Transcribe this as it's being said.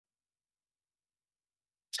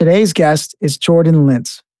Today's guest is Jordan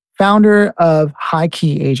Lintz, founder of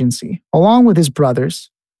HighKey Agency. Along with his brothers,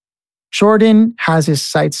 Jordan has his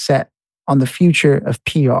sights set on the future of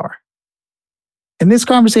PR. In this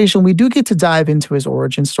conversation, we do get to dive into his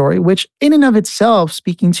origin story, which in and of itself,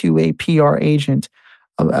 speaking to a PR agent,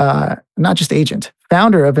 not just agent,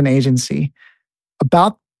 founder of an agency,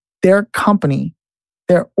 about their company,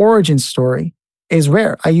 their origin story is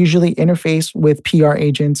rare. I usually interface with PR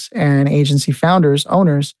agents and agency founders,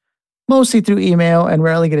 owners, mostly through email and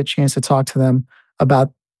rarely get a chance to talk to them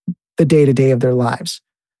about the day-to-day of their lives.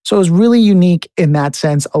 So it was really unique in that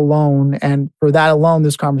sense alone. And for that alone,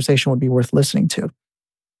 this conversation would be worth listening to.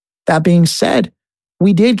 That being said,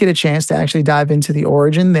 we did get a chance to actually dive into the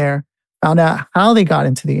origin there, found out how they got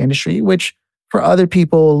into the industry, which for other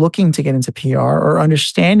people looking to get into PR or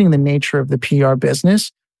understanding the nature of the PR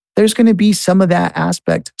business, there's going to be some of that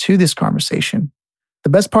aspect to this conversation. The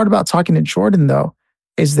best part about talking to Jordan, though,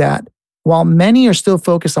 is that while many are still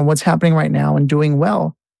focused on what's happening right now and doing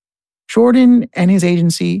well, Jordan and his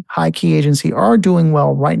agency, HighKey Agency, are doing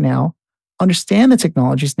well right now, understand the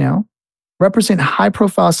technologies now, represent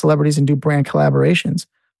high-profile celebrities and do brand collaborations,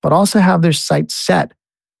 but also have their sights set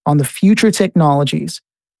on the future technologies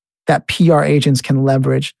that PR agents can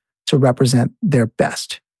leverage to represent their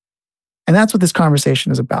best. And that's what this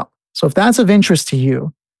conversation is about. So if that's of interest to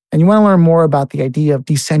you and you want to learn more about the idea of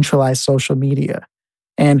decentralized social media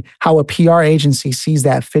and how a PR agency sees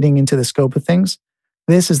that fitting into the scope of things,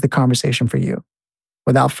 this is the conversation for you.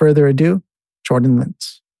 Without further ado, Jordan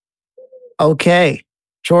Lintz. Okay,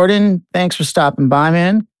 Jordan, thanks for stopping by,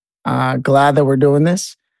 man. Glad that we're doing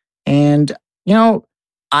this. And,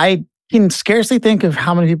 I can scarcely think of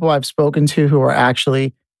how many people I've spoken to who are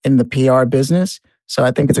actually in the PR business. So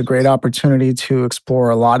I think it's a great opportunity to explore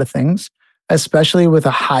a lot of things, especially with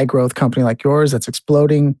a high growth company like yours that's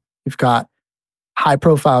exploding. You've got high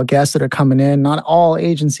profile guests that are coming in. Not all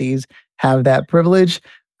agencies have that privilege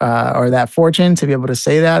or that fortune to be able to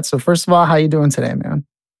say that. So first of all, how you doing today, man?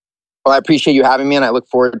 Well, I appreciate you having me and I look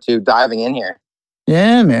forward to diving in here.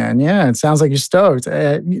 Yeah, man. Yeah, it sounds like you're stoked.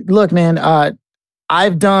 Look, man,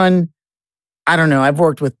 I've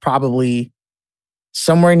worked with probably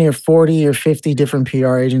somewhere near 40 or 50 different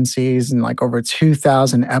PR agencies and like over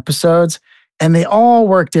 2,000 episodes. And they all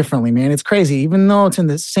work differently, man. It's crazy. Even though it's in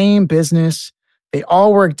the same business, they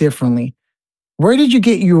all work differently. Where did you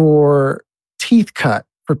get your teeth cut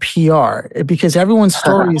for PR? Because everyone's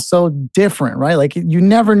story is so different, right? Like you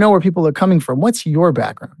never know where people are coming from. What's your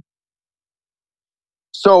background?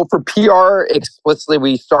 So for PR explicitly,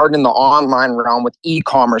 we started in the online realm with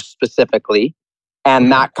e-commerce specifically.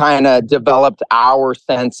 And that kind of developed our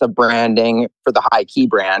sense of branding for the HighKey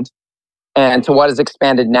brand. And to what has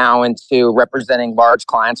expanded now into representing large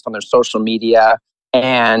clients on their social media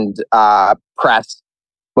and press,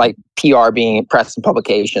 like PR being press and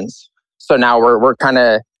publications. So now we're kind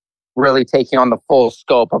of really taking on the full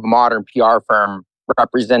scope of a modern PR firm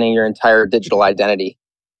representing your entire digital identity.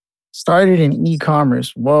 Started in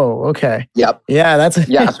e-commerce. Whoa, okay. Yep. Yeah, that's... So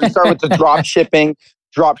we started with the drop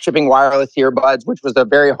shipping wireless earbuds, which was a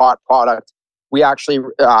very hot product. We actually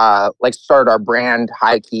started our brand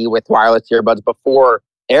HighKey with wireless earbuds before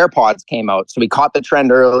AirPods came out. So we caught the trend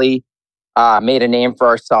early, made a name for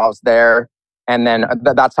ourselves there. And then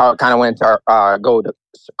that's how it kind of went to our go to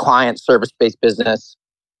client service-based business.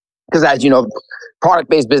 Because as you know,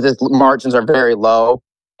 product-based business margins are very low.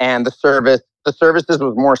 And the services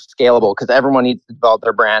was more scalable because everyone needs to develop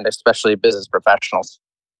their brand, especially business professionals.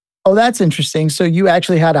 Oh, that's interesting. So you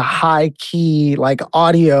actually had a HighKey like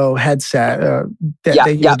audio headset that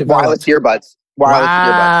you developed. Wireless earbuds.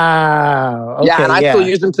 Wow. Okay, and I still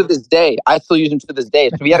use them to this day.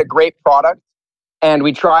 So we had a great product, and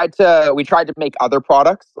we tried to make other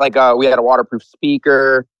products. Like we had a waterproof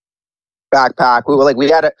speaker, backpack. We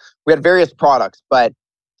had various products, but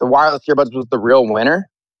the wireless earbuds was the real winner.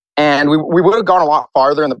 And we would have gone a lot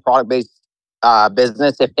farther in the product-based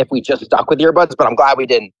business if we just stuck with earbuds, but I'm glad we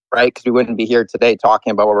didn't, right? Because we wouldn't be here today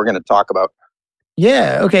talking about what we're going to talk about.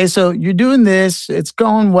 Yeah. Okay. So you're doing this. It's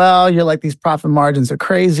going well. You're like, these profit margins are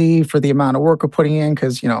crazy for the amount of work we're putting in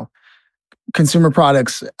because, consumer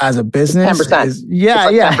products as a business 10%. is...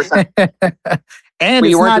 Yeah. And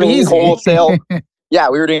we weren't doing wholesale. Yeah,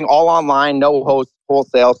 we were doing all online, no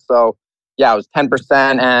wholesale. So yeah, it was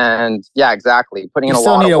 10%, and yeah, exactly. Putting in a lot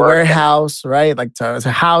of work. You still need a warehouse, right? Like to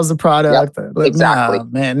house the product. Yep, exactly. No,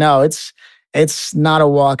 man, no, it's not a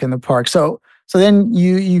walk in the park. So then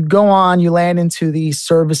you go on, you land into the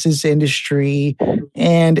services industry,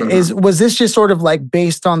 and was this just sort of like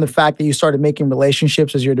based on the fact that you started making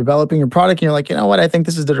relationships as you're developing your product, and you're like, you know what, I think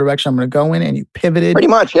this is the direction I'm going to go in, and you pivoted? Pretty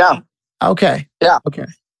much, yeah. Okay. Yeah. Okay.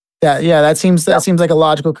 That seems like a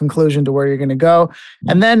logical conclusion to where you're going to go.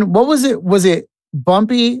 And then what was it? Was it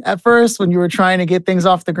bumpy at first when you were trying to get things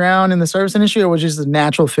off the ground in the service industry, or was it just a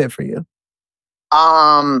natural fit for you?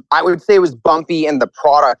 I would say it was bumpy in the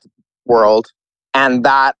product world, and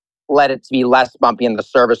that led it to be less bumpy in the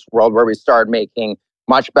service world, where we started making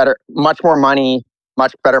much more money,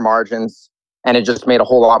 much better margins, and it just made a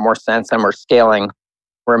whole lot more sense. And we're scaling.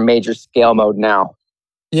 We're in major scale mode now.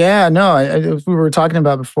 Yeah, no, we were talking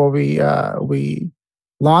about before we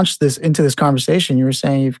launched this conversation. You were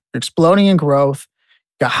saying you're exploding in growth,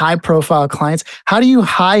 got high profile clients. How do you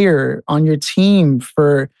hire on your team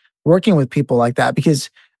for working with people like that? Because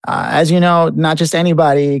as you know, not just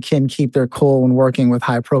anybody can keep their cool when working with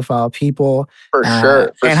high profile people. For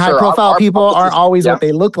sure. And high profile people aren't always what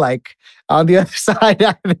they look like on the other side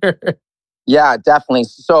either. Yeah, definitely.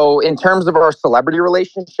 So in terms of our celebrity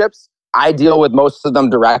relationships, I deal with most of them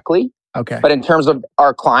directly. Okay. But in terms of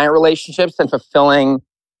our client relationships and fulfilling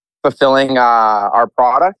our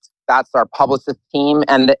product, that's our publicist team.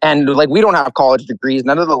 And like, we don't have college degrees.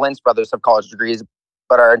 None of the Lintz brothers have college degrees,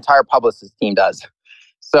 but our entire publicist team does.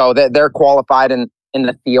 So they're qualified in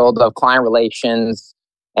the field of client relations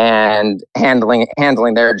and handling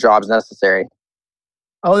their jobs necessary.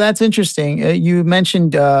 Oh, that's interesting. You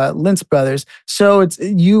mentioned Lintz brothers. So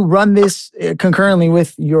you run this concurrently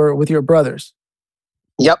with your brothers.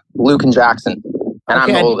 Yep, Luke and Jackson, and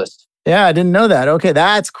I'm the oldest. Yeah, I didn't know that. Okay,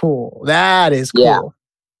 that's cool. That is cool. Yeah.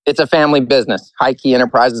 It's a family business. HighKey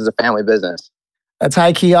Enterprises is a family business. That's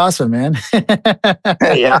HighKey awesome, man.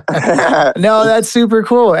 Yeah. No, that's super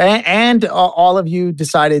cool. And all of you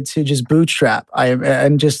decided to just bootstrap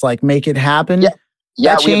and just like make it happen. Yeah,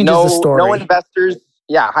 that changes the story. No investors.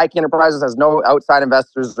 Yeah, HighKey Enterprises has no outside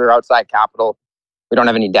investors or outside capital. We don't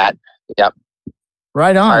have any debt. Yep.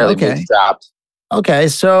 Right on. Entirely Okay. bootstrapped. Okay.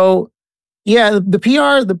 So yeah, the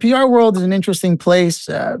PR world is an interesting place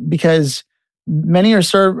because many are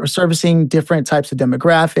servicing different types of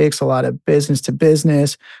demographics, a lot of business to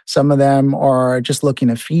business. Some of them are just looking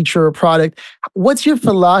to feature a product. What's your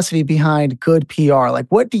philosophy behind good PR? Like,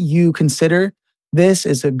 what do you consider this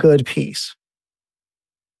as a good piece?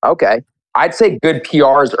 Okay. I'd say good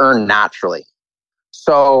PR is earned naturally.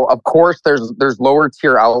 So, of course, there's lower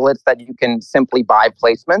tier outlets that you can simply buy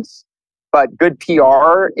placements, but good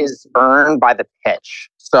PR is earned by the pitch.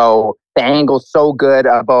 So the angle's so good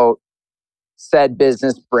about said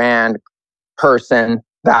business brand person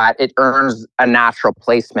that it earns a natural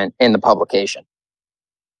placement in the publication.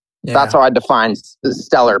 Yeah. That's how I define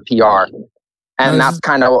stellar PR. And that's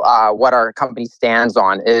kind of what our company stands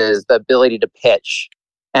on, is the ability to pitch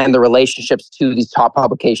and the relationships to these top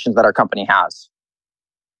publications that our company has.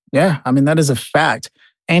 Yeah, I mean, that is a fact.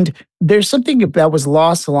 And there's something that was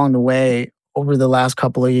lost along the way over the last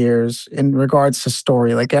couple of years in regards to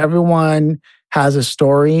story. Like, everyone has a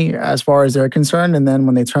story as far as they're concerned, and then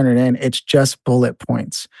when they turn it in, it's just bullet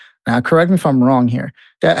points. Now, correct me if I'm wrong here.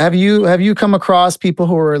 Have you come across people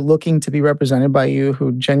who are looking to be represented by you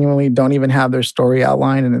who genuinely don't even have their story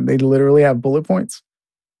outlined and they literally have bullet points?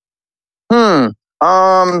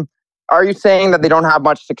 Are you saying that they don't have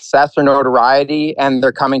much success or notoriety and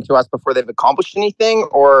they're coming to us before they've accomplished anything?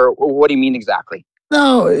 Or what do you mean exactly?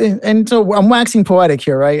 No, and so I'm waxing poetic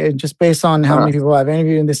here, right? Just based on how many people I've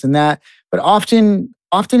interviewed and this and that. But often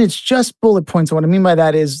it's just bullet points. And what I mean by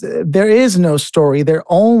that is there is no story. They're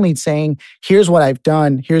only saying, here's what I've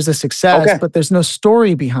done, here's the success, but there's no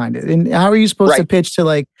story behind it. And how are you supposed to pitch to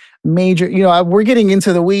like major, we're getting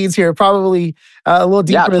into the weeds here, probably a little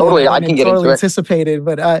deeper than I can get totally into anticipated.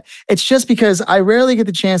 But it's just because I rarely get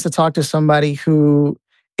the chance to talk to somebody who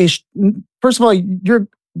is, first of all, you're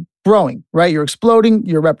growing, right? You're exploding,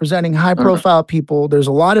 you're representing high profile people. There's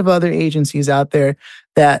a lot of other agencies out there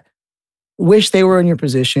that wish they were in your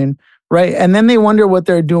position, right? And then they wonder what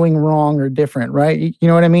they're doing wrong or different, right? You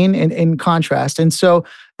know what I mean? In contrast. And so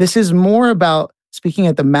this is more about speaking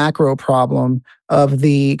at the macro problem of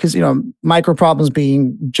because, micro problems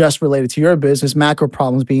being just related to your business, macro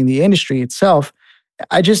problems being the industry itself.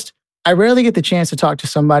 I rarely get the chance to talk to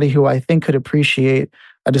somebody who I think could appreciate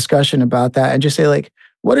a discussion about that and just say, like,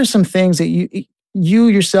 what are some things that you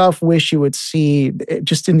yourself wish you would see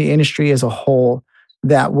just in the industry as a whole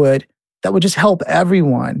that would just help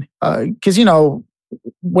everyone? Because,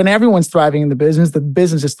 when everyone's thriving in the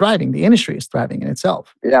business is thriving, the industry is thriving in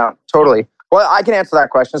itself. Yeah, totally. Well, I can answer that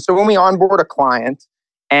question. So when we onboard a client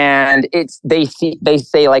and they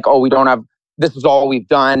say like, oh, we don't have, this is all we've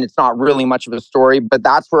done, it's not really much of a story, but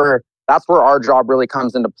that's where our job really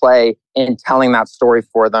comes into play in telling that story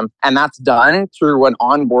for them. And that's done through an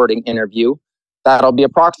onboarding interview that'll be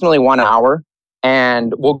approximately 1 hour.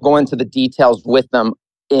 And we'll go into the details with them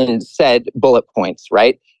in said bullet points,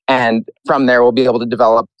 right? And from there, we'll be able to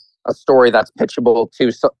develop a story that's pitchable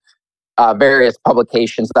to various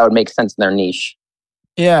publications that would make sense in their niche.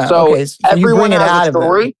 Yeah. So Okay. So you everyone bring it has out a of them.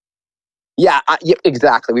 story. Yeah,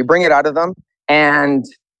 exactly. We bring it out of them. And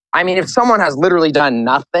I mean, if someone has literally done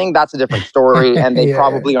nothing, that's a different story. And they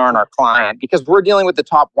probably aren't our client, because we're dealing with the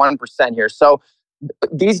top 1% here. So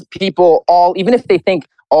these people all, even if they think,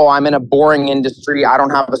 oh, I'm in a boring industry, I don't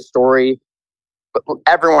have a story, but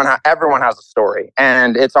everyone has a story.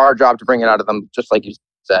 And it's our job to bring it out of them, just like you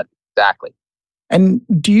said. Exactly. And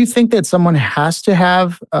do you think that someone has to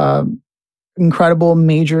have incredible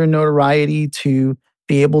major notoriety to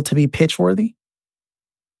be able to be pitch worthy?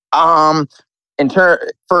 For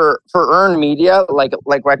earned media, like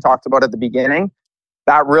what I talked about at the beginning,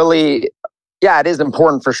 that really, yeah, it is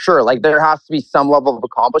important for sure. Like there has to be some level of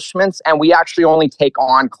accomplishments, and we actually only take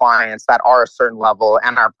on clients that are a certain level,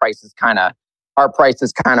 and our prices kind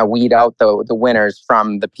of weed out the winners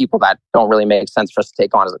from the people that don't really make sense for us to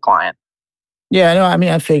take on as a client. Yeah, no, I mean,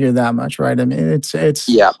 I figured that much, right? I mean, it's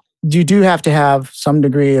yeah. You do have to have some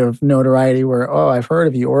degree of notoriety where, oh, I've heard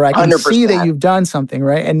of you, or I can 100%. see that you've done something,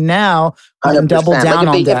 right? And now we can double down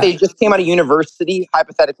on that. If they just came out of university,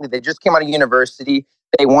 hypothetically, they just came out of university,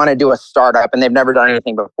 they want to do a startup and they've never done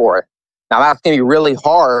anything before. Now that's going to be really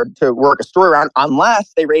hard to work a story around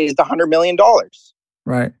unless they raised $100 million.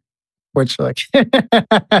 Right. Which at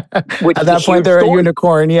that point, they're a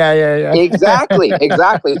unicorn. Yeah. Exactly.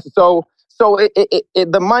 So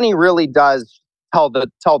the money really does tell the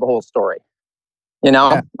whole story.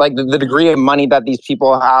 Like the degree of money that these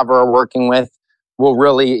people have or are working with will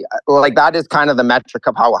really, like, that is kind of the metric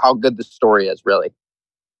of how good the story is, really.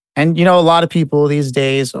 And, a lot of people these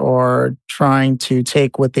days are trying to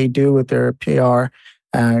take what they do with their PR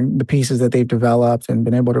and the pieces that they've developed and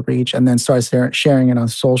been able to reach, and then start sharing it on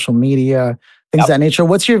social media, things of that nature.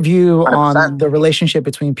 What's your view 100%. On the relationship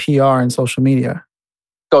between PR and social media?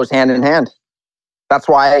 Goes hand in hand. That's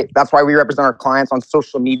why we represent our clients on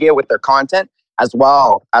social media with their content as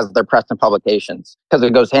well as their press and publications, because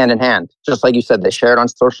it goes hand in hand. Just like you said, they share it on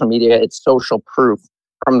social media. It's social proof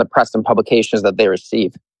from the press and publications that they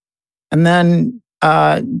receive. And then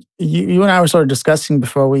you and I were sort of discussing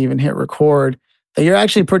before we even hit record that you're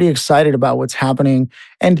actually pretty excited about what's happening.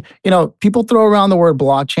 And, people throw around the word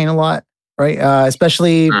blockchain a lot, right?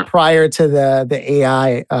 Especially prior to the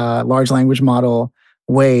AI large language model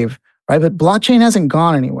wave, right? But blockchain hasn't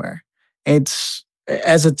gone anywhere. It's,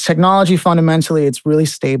 as a technology, fundamentally, it's really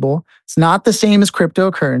stable. It's not the same as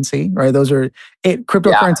cryptocurrency, right?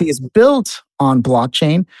 Cryptocurrency is built on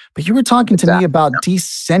blockchain, but you were talking to me about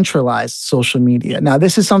decentralized social media. Now,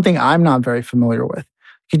 this is something I'm not very familiar with.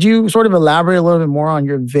 Could you sort of elaborate a little bit more on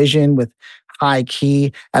your vision with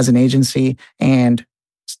HighKey as an agency and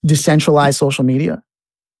decentralized social media?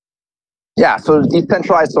 Yeah, so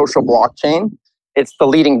decentralized social blockchain, it's the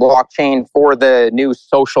leading blockchain for the new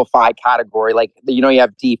SocialFi category. Like, you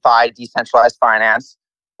have DeFi, decentralized finance.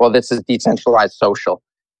 Well, this is decentralized social.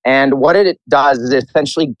 And what it does is it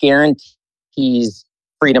essentially guarantees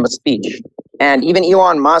freedom of speech. And even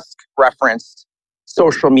Elon Musk referenced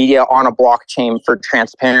social media on a blockchain for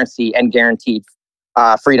transparency and guaranteed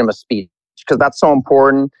freedom of speech, because that's so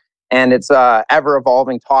important. And it's a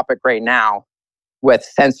ever-evolving topic right now with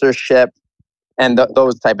censorship and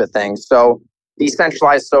those type of things. So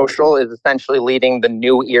decentralized social is essentially leading the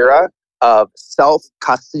new era of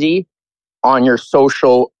self-custody on your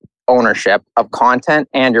social ownership of content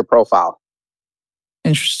and your profile.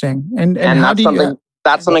 Interesting. And how do you...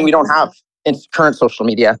 That's something we don't have in current social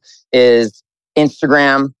media, is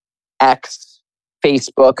Instagram, X,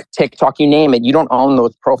 Facebook, TikTok, you name it. You don't own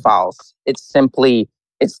those profiles. It's simply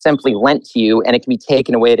lent to you, and it can be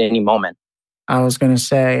taken away at any moment. I was going to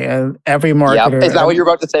say, every marketer... Yep. Is that what you're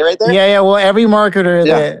about to say right there? Yeah. Well, every marketer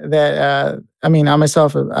that I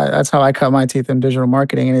myself, that's how I cut my teeth in digital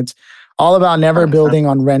marketing. And it's all about never building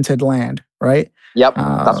on rented land, right? Yep,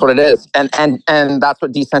 that's what it is. And that's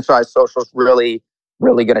what decentralized social is really,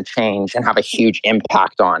 really going to change and have a huge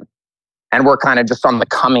impact on. And we're kind of just on the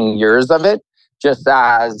coming years of it, just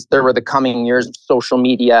as there were the coming years of social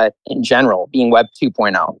media in general, being Web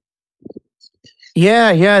 2.0.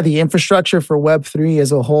 Yeah. The infrastructure for Web3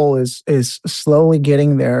 as a whole is slowly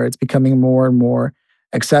getting there. It's becoming more and more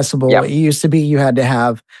accessible. Yep. It used to be you had to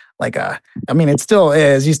have it still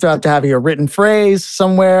is. You still have to have your written phrase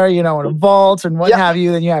somewhere, in a vault and what have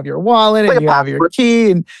you. Then you have your wallet and you have your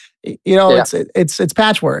key, and it's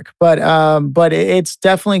patchwork. But it's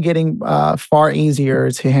definitely getting far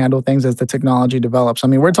easier to handle things as the technology develops.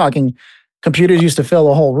 We're talking computers used to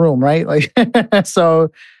fill a whole room, right?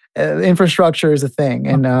 So infrastructure is a thing,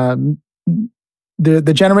 and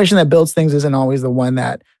the generation that builds things isn't always the one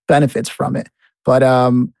that benefits from it. But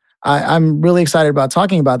I'm really excited about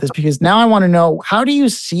talking about this because now I want to know, how do you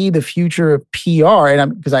see the future of PR?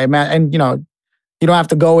 And because I imagine, and you don't have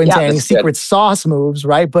to go into any secret sauce moves,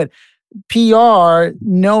 right? But PR,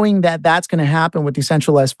 knowing that that's going to happen with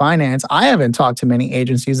decentralized finance, I haven't talked to many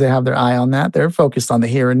agencies that have their eye on that. They're focused on the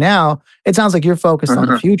here and now. It sounds like you're focused on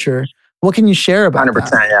the future. What can you share about 100%,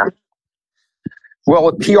 that? Yeah. Well,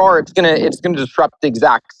 with PR, it's gonna disrupt the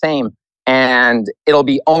exact same, and it'll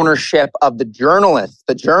be ownership of the journalists.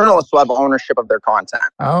 The journalists will have ownership of their content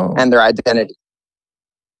and their identity.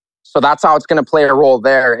 So that's how it's going to play a role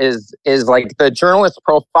there. Is like the journalist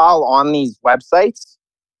profile on these websites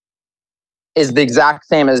is the exact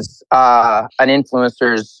same as an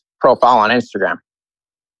influencer's profile on Instagram.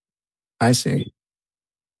 I see.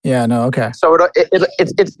 Yeah, no, okay. So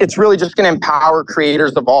it's really just going to empower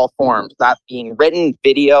creators of all forms, that being written,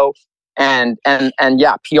 video, and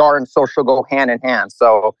yeah, PR and social go hand in hand.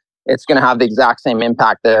 So it's going to have the exact same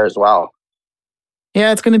impact there as well.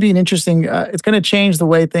 Yeah, it's going to be an interesting, it's going to change the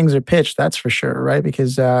way things are pitched, that's for sure, right?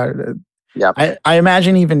 Because I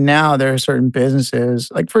imagine even now there are certain businesses,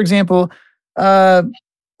 like for example,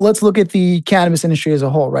 let's look at the cannabis industry as a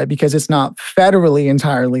whole, right? Because it's not federally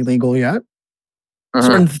entirely legal yet.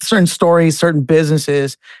 Certain stories, certain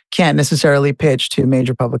businesses can't necessarily pitch to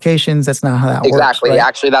major publications. That's not how that works. Exactly. Right?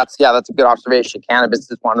 Actually, that's a good observation. Cannabis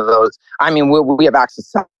is one of those. I mean, we have access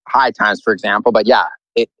to High Times, for example, but yeah,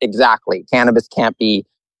 exactly. Cannabis can't be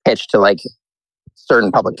pitched to like certain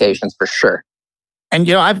publications for sure. And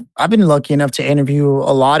I've been lucky enough to interview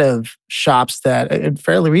a lot of shops that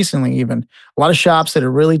fairly recently, even a lot of shops that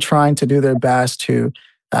are really trying to do their best to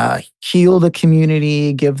heal the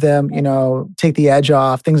community, give them, take the edge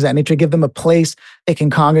off, things of that nature, give them a place they can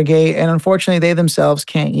congregate. And unfortunately, they themselves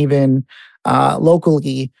can't even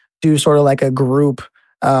locally do sort of like a group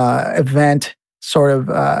event sort of,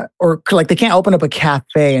 or like they can't open up a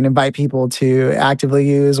cafe and invite people to actively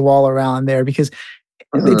use while around there because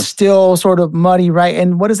it's still sort of muddy, right?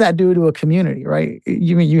 And what does that do to a community, right?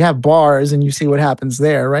 You have bars and you see what happens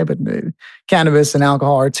there, right? But cannabis and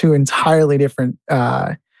alcohol are two entirely different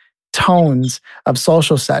tones of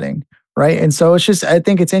social setting, right? And so I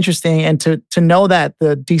think it's interesting, and to know that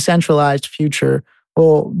the decentralized future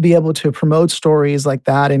will be able to promote stories like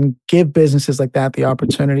that and give businesses like that the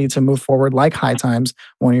opportunity to move forward, like High Times,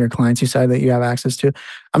 one of your clients you said that you have access to.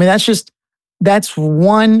 I mean, that's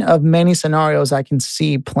one of many scenarios I can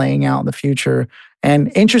see playing out in the future.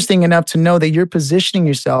 And interesting enough to know that you're positioning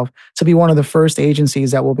yourself to be one of the first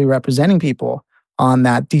agencies that will be representing people on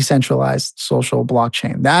that decentralized social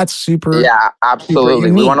blockchain. That's super. Yeah,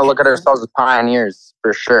 absolutely. We want to look at ourselves as pioneers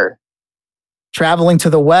for sure. Traveling to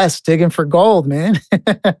the West, digging for gold, man.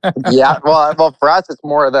 Yeah, well, for us, it's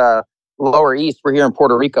more of the lower East. We're here in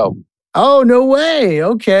Puerto Rico. Oh, no way.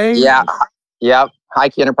 Okay. Yeah. Yep.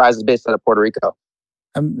 HighKey Enterprise is based out of Puerto Rico.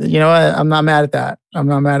 You know what? I'm not mad at that. I'm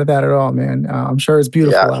not mad at that at all, man. I'm sure it's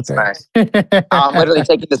beautiful out there. Nice. I'm literally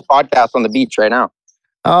taking this podcast on the beach right now.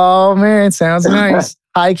 Oh, man. Sounds nice.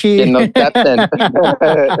 HighKey. Getting those steps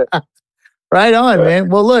in. Right on, man.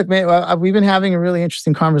 Well, look, man, we've been having a really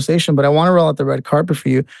interesting conversation, but I want to roll out the red carpet for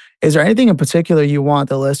you. Is there anything in particular you want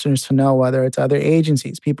the listeners to know, whether it's other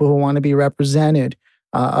agencies, people who want to be represented,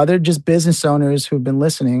 other just business owners who've been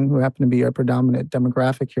listening, who happen to be our predominant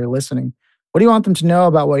demographic here listening? What do you want them to know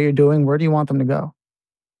about what you're doing? Where do you want them to go?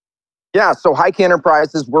 Yeah, so HighKey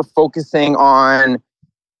Enterprises, we're focusing on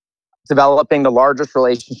developing the largest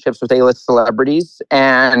relationships with A-list celebrities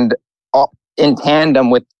and in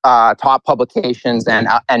tandem with top publications and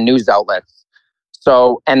news outlets.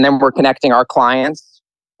 So, and then we're connecting our clients.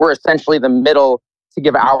 We're essentially the middle to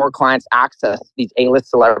give our clients access to these A-list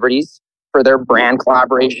celebrities for their brand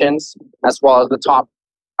collaborations, as well as the top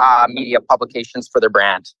media publications for their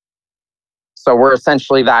brand. So we're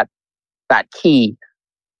essentially that key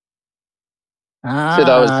to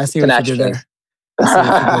those I see connections. What you did there. I see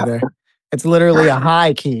what you did there. It's literally a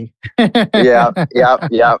high key. Yeah.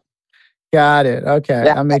 Got it. Okay,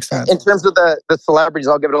 yeah. That makes sense. In terms of the celebrities,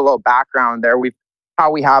 I'll give it a little background there. How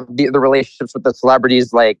we have the relationships with the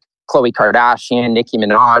celebrities like Khloe Kardashian, Nicki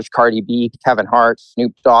Minaj, Cardi B, Kevin Hart,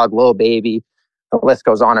 Snoop Dogg, Lil Baby. The list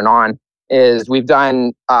goes on and on. Is we've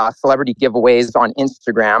done celebrity giveaways on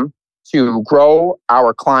Instagram to grow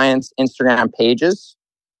our clients' Instagram pages.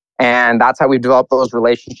 And that's how we've developed those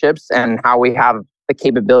relationships and how we have the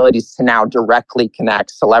capabilities to now directly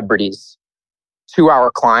connect celebrities to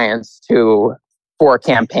our clients for a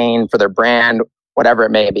campaign, for their brand, whatever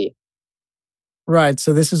it may be. Right.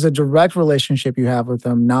 So this is a direct relationship you have with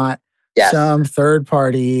them, not some third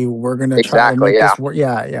party. We're going to try to make this work.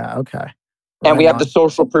 Yeah. Okay. And Right we have the on.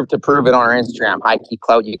 social proof to prove it on our Instagram, HighKey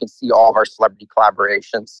Cloud. You can see all of our celebrity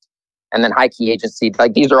collaborations. And then HighKey Agency,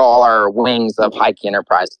 like these are all our wings of HighKey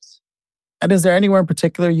Enterprises. And is there anywhere in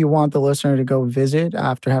particular you want the listener to go visit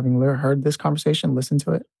after having heard this conversation, listen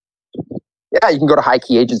to it? Yeah, you can go to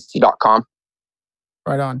HighKeyAgency.com.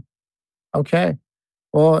 Right on. Okay.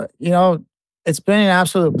 Well, it's been an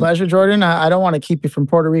absolute pleasure, Jordan. I don't want to keep you from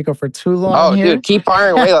Puerto Rico for too long here. Dude, keep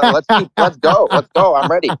firing away. Let's go.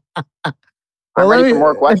 I'm ready. I'm ready for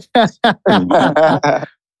more questions.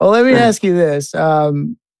 Well, let me ask you this.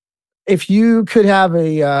 If you could have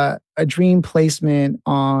a dream placement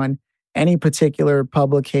on any particular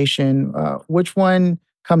publication, which one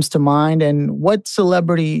comes to mind, and what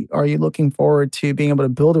celebrity are you looking forward to being able to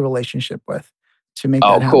build a relationship with to make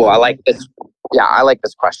that happen? Cool. I like this. Yeah, I like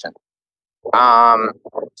this question.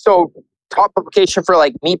 So top publication for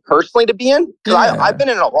like me personally to be in? Because I've been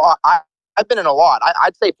in a lot. I've been in a lot.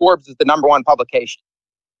 I'd say Forbes is the number one publication.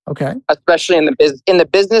 Okay. Especially in the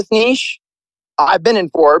business niche. I've been in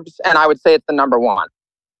Forbes, and I would say it's the number one.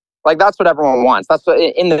 Like that's what everyone wants. That's what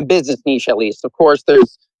in the business niche, at least. Of course,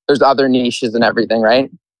 there's other niches and everything, right?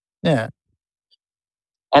 Yeah.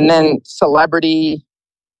 And then celebrity,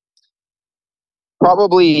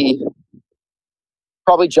 probably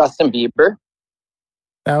Justin Bieber.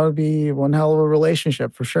 That would be one hell of a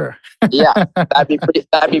relationship for sure. Yeah, that'd be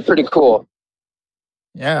pretty cool.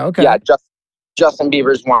 Yeah. Okay. Yeah, Justin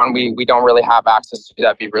Bieber's one we don't really have access to.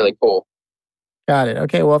 That'd be really cool. Got it.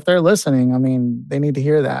 Okay. Well, if they're listening, I mean, they need to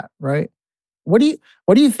hear that, right? What do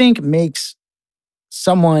you think makes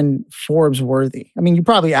someone Forbes worthy? I mean, you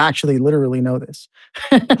probably actually literally know this.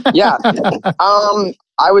 Yeah.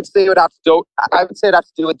 I would say it would have to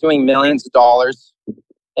do with doing millions of dollars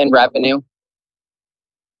in revenue.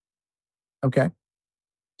 Okay.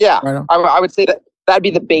 Yeah. Right on. I would say that'd be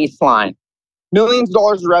the baseline. Millions of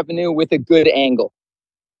dollars of revenue with a good angle.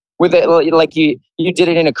 With it like you did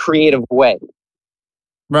it in a creative way.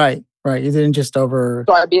 Right. You didn't just over.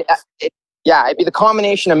 So it'd be the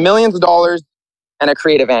combination of millions of dollars and a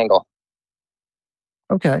creative angle.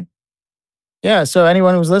 Okay. Yeah. So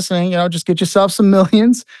anyone who's listening, just get yourself some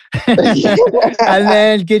millions and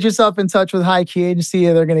then get yourself in touch with HighKey Agency.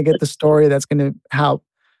 They're going to get the story that's going to help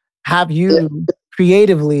have you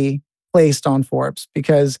creatively placed on Forbes.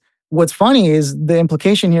 Because what's funny is the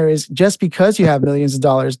implication here is just because you have millions of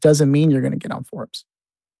dollars doesn't mean you're going to get on Forbes.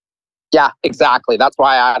 Yeah, exactly. That's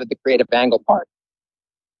why I added the creative angle part.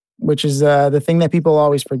 Which is the thing that people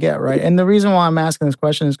always forget, right? And the reason why I'm asking this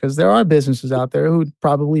question is because there are businesses out there who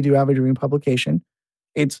probably do have a dream publication.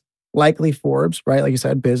 It's likely Forbes, right? Like you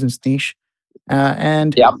said, business niche.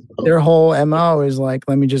 And their whole MO is like,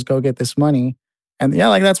 let me just go get this money. And yeah,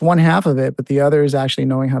 like that's one half of it. But the other is actually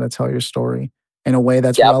knowing how to tell your story in a way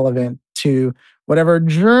that's relevant to whatever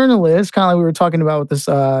journalist, kind of like we were talking about with this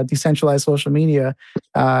decentralized social media,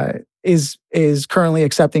 is currently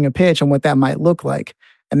accepting a pitch and what that might look like.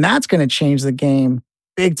 And that's going to change the game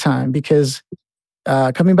big time because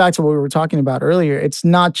coming back to what we were talking about earlier, it's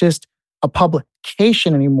not just a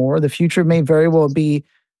publication anymore. The future may very well be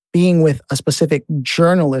being with a specific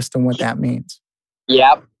journalist and what that means.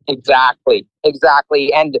 Yep, exactly.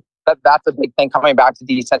 And that's a big thing coming back to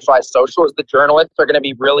decentralized social is the journalists are going to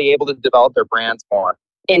be really able to develop their brands more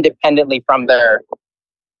independently from their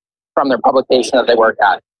publication that they work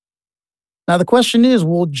at. Now, the question is,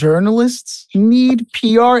 will journalists need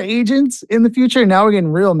PR agents in the future? Now we're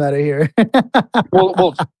getting real meta here.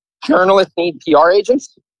 Will journalists need PR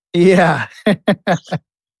agents? Yeah.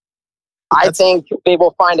 I think they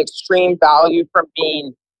will find extreme value from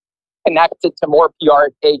being connected to more PR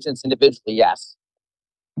agents individually, yes.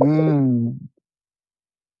 I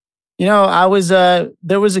was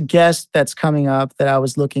there was a guest that's coming up that I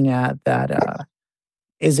was looking at that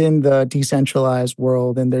is in the decentralized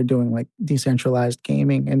world, and they're doing like decentralized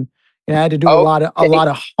gaming, and I had to do a lot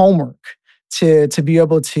of homework to be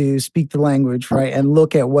able to speak the language, right, and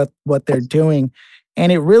look at what they're doing,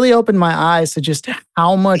 and it really opened my eyes to just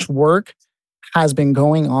how much work has been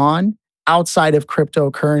going on outside of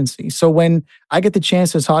cryptocurrency. So when I get the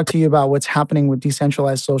chance to talk to you about what's happening with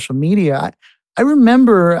decentralized social media, I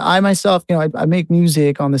remember I myself, I make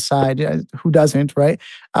music on the side. Who doesn't, right?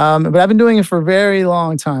 But I've been doing it for a very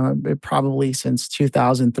long time, probably since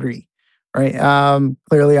 2003, right?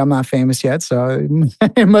 Clearly, I'm not famous yet, so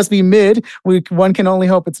it must be mid. One can only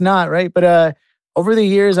hope it's not, right? But over the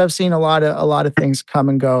years, I've seen a lot of things come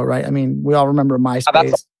and go, right? I mean, we all remember MySpace.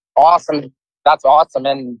 That's awesome. That's awesome.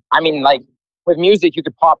 And I mean, like with music, you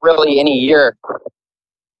could pop really any year.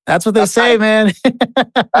 That's what they say, man.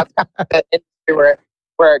 That's where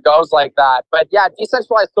it goes like that. But yeah,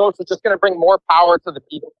 decentralized social is just going to bring more power to the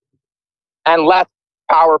people. and less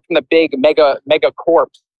power from the big mega corps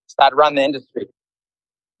that run the industry.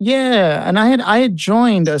 Yeah, and I had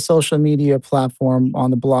joined a social media platform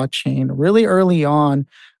on the blockchain really early on.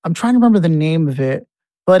 I'm trying to remember the name of it,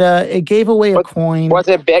 but it gave away a coin. Was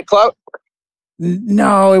it BitClout?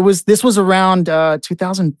 No, this was around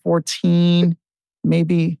 2014,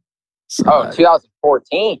 maybe.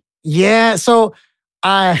 2014. Yeah, so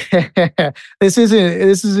I this is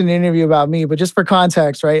an interview about me, but just for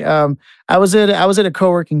context, right? I was at a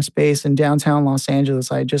co-working space in downtown Los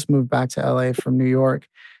Angeles. I had just moved back to LA from New York,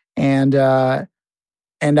 and I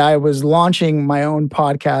was launching my own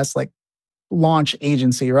podcast, like launch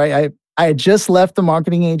agency, right? I had just left the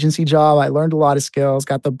marketing agency job. I learned a lot of skills,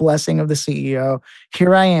 got the blessing of the CEO.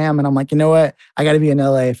 Here I am, and I'm like, you know what? I got to be in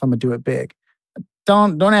LA if I'm gonna do it big.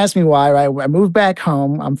 Don't ask me why. Right? I moved back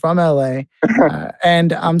home. I'm from LA,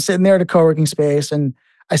 and I'm sitting there at a co-working space, and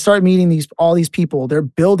I start meeting all these people. They're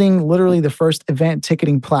building literally the first event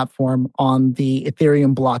ticketing platform on the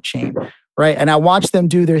Ethereum blockchain, right? And I watch them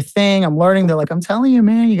do their thing. I'm learning. They're like, I'm telling you,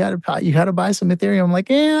 man, you gotta buy some Ethereum. I'm like,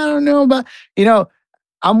 yeah, I don't know about,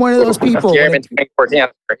 I'm one of those people. Like, 2014,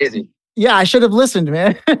 that's crazy. Yeah, I should have listened,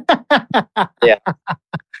 man. Yeah.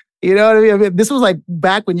 You know what I mean? This was like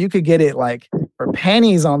back when you could get it like for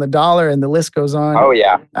pennies on the dollar, and the list goes on. Oh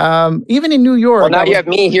yeah. Even in New York. Well, now you have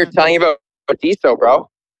me here telling you about DSO, bro.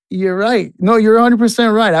 You're right. No, you're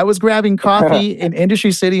 100% right. I was grabbing coffee in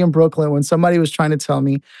Industry City in Brooklyn when somebody was trying to tell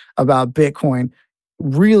me about Bitcoin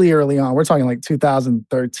really early on. We're talking like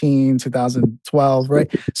 2013, 2012,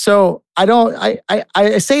 right? So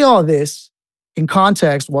I say all this in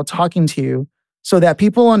context while talking to you so that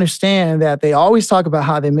people understand that they always talk about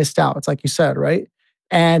how they missed out. It's like you said, right?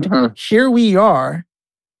 And here we are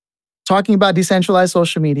talking about decentralized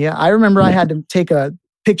social media. I remember I had to take a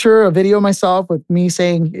picture, a video myself with me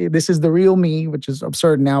saying, this is the real me, which is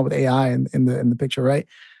absurd now with AI in the picture, right?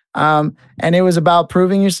 And it was about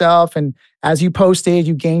proving yourself. And as you posted,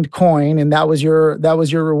 you gained coin, and that was your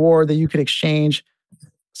reward that you could exchange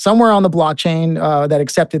somewhere on the blockchain that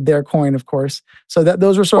accepted their coin, of course. So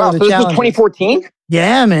those were sort of the challenges. This was 2014?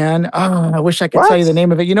 Yeah, man. Oh, I wish I could tell you the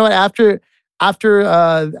name of it. You know what? After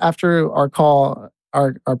our call,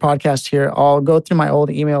 our podcast here, I'll go through my old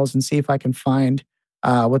emails and see if I can find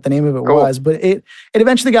what the name of it was. But it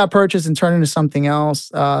eventually got purchased and turned into something else.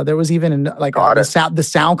 There was even the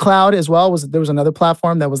SoundCloud as well. There was another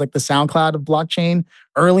platform that was like the SoundCloud of blockchain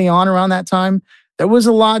early on around that time. There was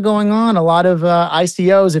a lot going on, a lot of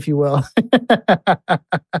ICOs, if you will.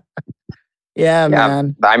 Yeah,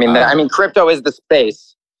 man. I mean, crypto is the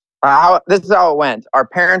space. This is how it went. Our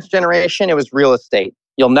parents' generation, it was real estate.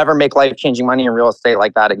 You'll never make life-changing money in real estate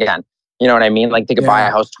like that again. You know what I mean? Like they could buy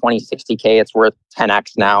a house 20, 60K. It's worth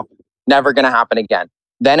 10x now. Never going to happen again.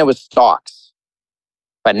 Then it was stocks.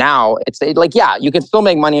 But now it's like, yeah, you can still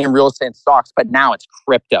make money in real estate and stocks, but now it's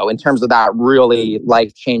crypto in terms of that really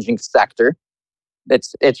life-changing sector.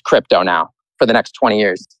 It's crypto now for the next 20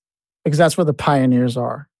 years. Because that's where the pioneers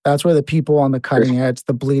are. That's where the people on the cutting edge,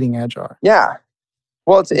 the bleeding edge are. Yeah.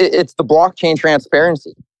 Well, it's the blockchain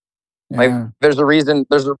transparency. Yeah. Like there's a reason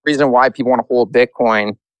why people want to hold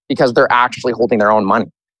Bitcoin, because they're actually holding their own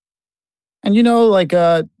money. And like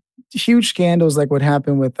huge scandals like what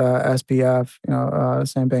happened with SBF,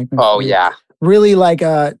 Sam Bankman. Oh yeah. Really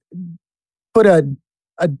put a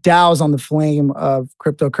douse on the flame of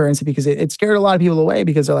cryptocurrency, because it scared a lot of people away,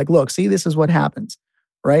 because they're like, look, see, this is what happens,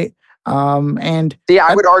 right? And see,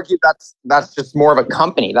 I would argue that's just more of a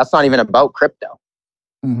company. That's not even about crypto.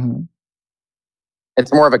 Mm-hmm.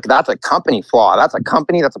 It's more of that's a company flaw. That's a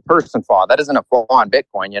company, that's a person flaw. That isn't a flaw on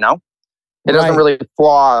Bitcoin, It doesn't really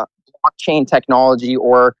flaw blockchain technology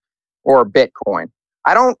or Bitcoin.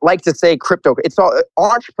 I don't like to say crypto. It's all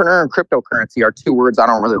entrepreneur and cryptocurrency are two words I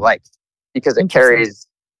don't really like, because it carries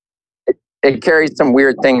some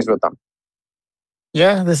weird things with them.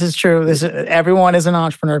 Yeah, this is true. Everyone is an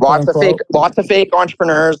entrepreneur. Lots of fake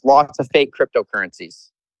entrepreneurs, lots of fake cryptocurrencies.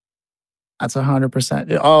 That's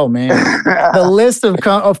 100%. Oh man, the list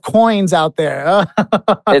of coins out there.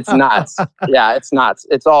 It's nuts. Yeah, it's nuts.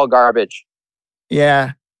 It's all garbage.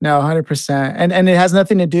 Yeah, no, 100%. And it has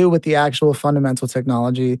nothing to do with the actual fundamental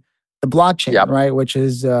technology, the blockchain, right? Which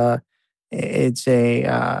is it's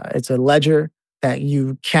a ledger that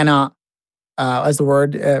you cannot, as the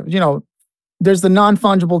word, there's the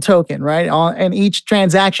non-fungible token, right? And each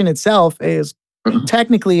transaction itself is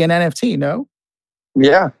technically an NFT, no?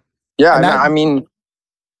 Yeah. Yeah,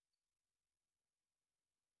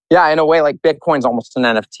 in a way, like Bitcoin's almost an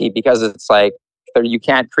NFT, because it's like you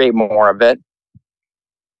can't create more of it.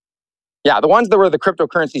 Yeah, the ones that were the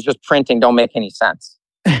cryptocurrencies just printing don't make any sense.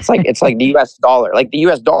 It's like the US dollar. Like the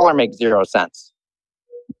US dollar makes 0 cents.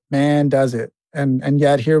 Man, does it. And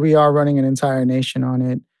yet here we are running an entire nation on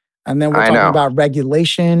it. And then we're I talking know. about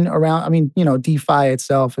regulation around. I mean, DeFi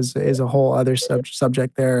itself is a whole other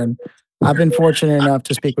subject there. And I've been fortunate enough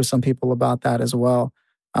to speak with some people about that as well.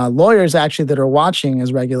 Lawyers actually that are watching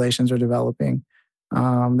as regulations are developing.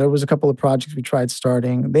 There was a couple of projects we tried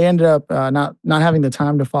starting. They ended up not having the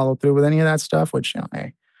time to follow through with any of that stuff, which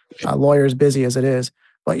hey, lawyers busy as it is.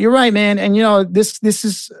 But you're right, man. And this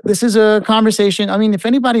is a conversation. I mean, if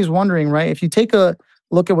anybody's wondering, right? If you take a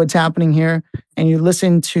look at what's happening here and you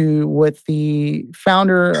listen to what the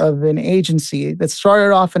founder of an agency that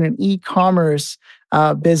started off in an e-commerce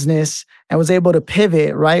business and was able to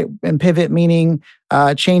pivot, right? And pivot meaning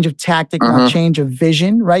change of tactic, not change of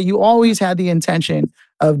vision, right? You always had the intention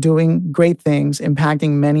of doing great things,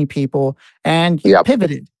 impacting many people, and you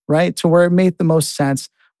pivoted, right? To where it made the most sense,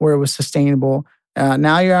 where it was sustainable.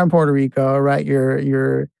 Now you're out in Puerto Rico, right?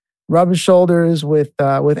 You're rubbing shoulders with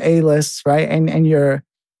A-lists, right? And you're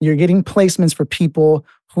getting placements for people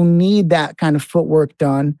who need that kind of footwork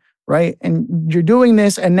done, right? And you're doing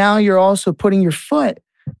this, and now you're also putting your foot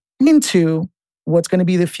into what's going to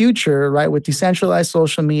be the future, right? With decentralized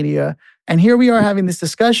social media. And here we are having this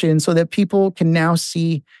discussion so that people can now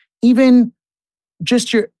see even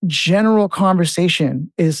just your general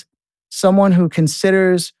conversation is someone who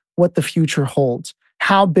considers what the future holds,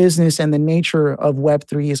 how business and the nature of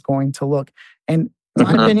Web3 is going to look. And in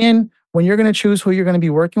my opinion, when you're going to choose who you're going to be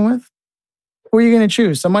working with, who are you going to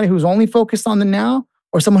choose? Somebody who's only focused on the now,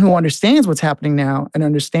 or someone who understands what's happening now and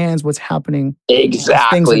understands what's happening exactly, as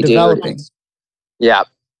things are developing? Dude. Yeah.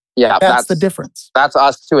 That's the difference. That's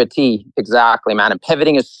us to a T. Exactly, man. And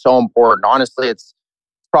pivoting is so important. Honestly, it's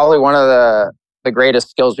probably one of the greatest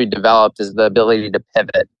skills we developed is the ability to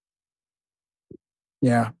pivot.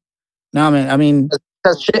 Yeah. No, man. I mean,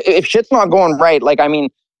 because if shit's not going right, like, I mean,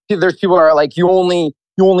 there's people who are like, you only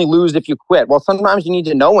lose if you quit. Well, sometimes you need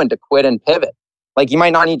to know when to quit and pivot. Like, you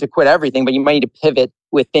might not need to quit everything, but you might need to pivot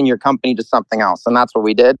within your company to something else. And that's what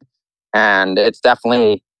we did. And it's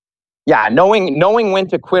definitely, knowing when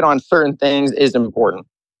to quit on certain things is important.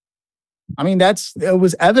 I mean, it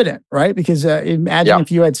was evident, right? Because imagine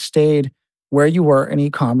if you had stayed where you were in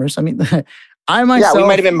e-commerce. I mean, I myself... Yeah, we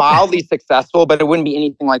might have been mildly successful, but it wouldn't be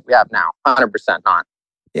anything like we have now. 100% not.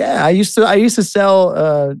 Yeah, I used to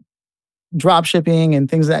sell drop shipping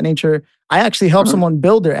and things of that nature. I actually helped someone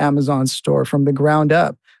build their Amazon store from the ground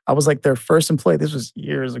up. I was like their first employee. This was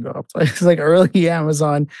years ago. It's like early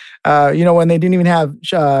Amazon, when they didn't even have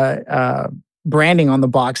branding on the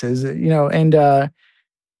boxes, and that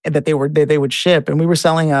they would ship. And we were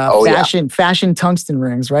selling fashion tungsten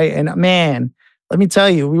rings, right? And man, let me tell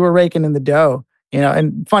you, we were raking in the dough.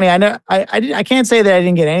 And funny, I know I can't say that I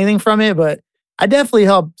didn't get anything from it, but I definitely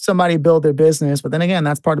helped somebody build their business. But then again,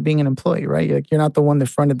 that's part of being an employee, right? You're not the one that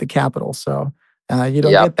fronted the capital. So you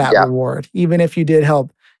don't get that reward. Even if you did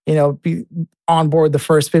help, be on board the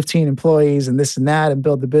first 15 employees and this and that and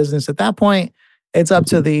build the business. At that point, it's up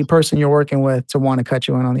to the person you're working with to want to cut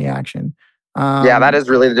you in on the action. That is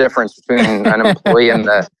really the difference between an employee and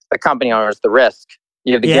the company owner is the risk.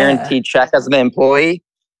 You have the guaranteed check as the employee.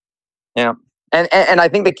 Yeah. And I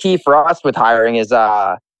think the key for us with hiring is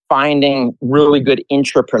finding really good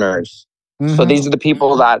entrepreneurs. So these are the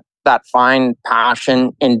people that find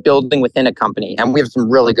passion in building within a company. And we have some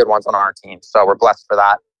really good ones on our team. So we're blessed for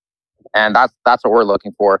that. And that's what we're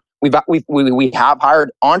looking for. We have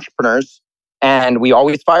hired entrepreneurs and we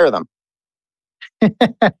always fire them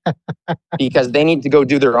because they need to go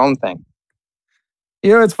do their own thing.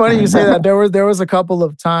 It's funny you say that. There was a couple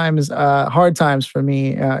of times, hard times for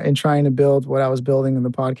me in trying to build what I was building in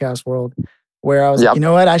the podcast world, where I was like, you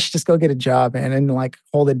know what, I should just go get a job, man, and like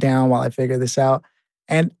hold it down while I figure this out.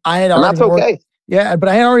 And I had already but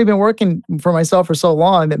I had already been working for myself for so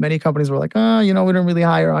long that many companies were like, we don't really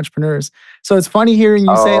hire entrepreneurs. So it's funny hearing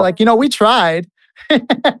you say like, we tried.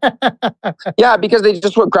 Yeah, because they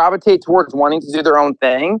just would gravitate towards wanting to do their own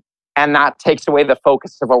thing. And that takes away the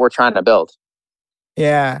focus of what we're trying to build.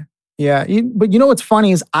 Yeah. But what's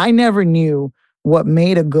funny is I never knew what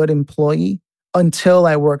made a good employee until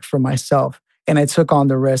I worked for myself and I took on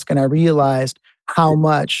the risk and I realized how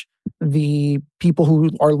much the people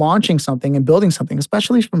who are launching something and building something,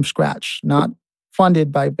 especially from scratch, not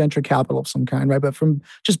funded by venture capital of some kind, right? But from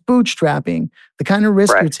just bootstrapping, the kind of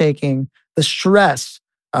risk you're taking, the stress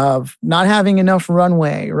of not having enough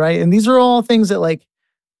runway, right? And these are all things that like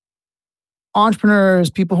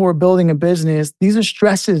entrepreneurs, people who are building a business, these are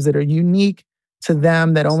stresses that are unique to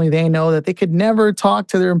them that only they know, that they could never talk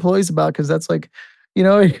to their employees about, because that's like,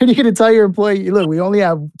 you're going to tell your employee, look, we only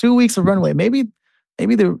have 2 weeks of runway. Maybe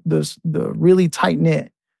maybe the really tight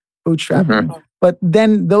knit bootstrapping. Mhm. But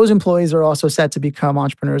then those employees are also set to become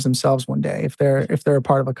entrepreneurs themselves one day if they're a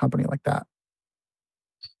part of a company like that.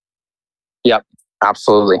 Yep,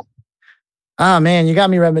 absolutely. Ah, man, you got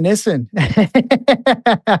me reminiscing. This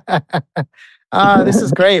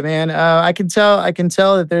is great, man. I can tell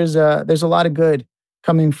that there's a lot of good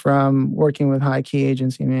coming from working with HighKey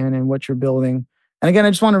Agency, man, and what you're building. And again, I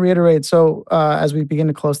just want to reiterate. So as we begin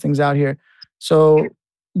to close things out here, so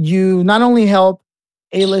you not only help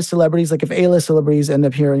A-list celebrities, like if A-list celebrities end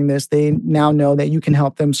up hearing this, they now know that you can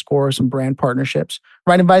help them score some brand partnerships,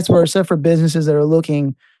 right? And vice versa for businesses that are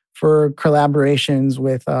looking for collaborations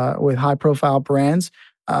with high profile brands.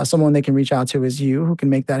 Someone they can reach out to is you, who can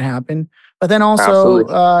make that happen. But then also,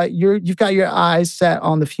 Absolutely. you've got your eyes set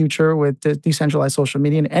on the future with decentralized social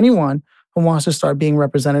media, and anyone who wants to start being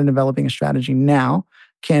represented and developing a strategy now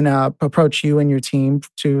can approach you and your team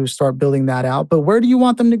to start building that out. But where do you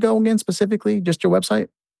want them to go again specifically? Just your website?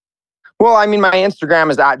 Well, I mean, my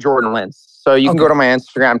Instagram is at Jordan Lintz. So you can go Okay. to my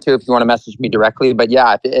Instagram too if you want to message me directly. But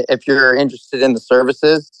yeah, if you're interested in the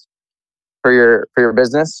services for your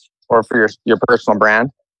business or for your personal brand,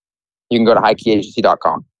 you can go to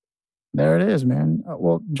HighKeyAgency.com. There it is, man.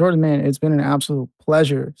 Well, Jordan, man, it's been an absolute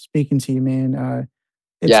pleasure speaking to you, man.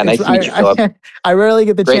 Yeah, nice to meet you, Philip. I rarely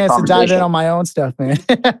get the Great chance to dive in conversation. on my own stuff, man.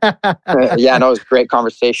 Yeah, no, it was a great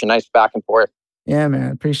conversation. Nice back and forth. Yeah,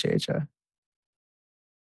 man. Appreciate you.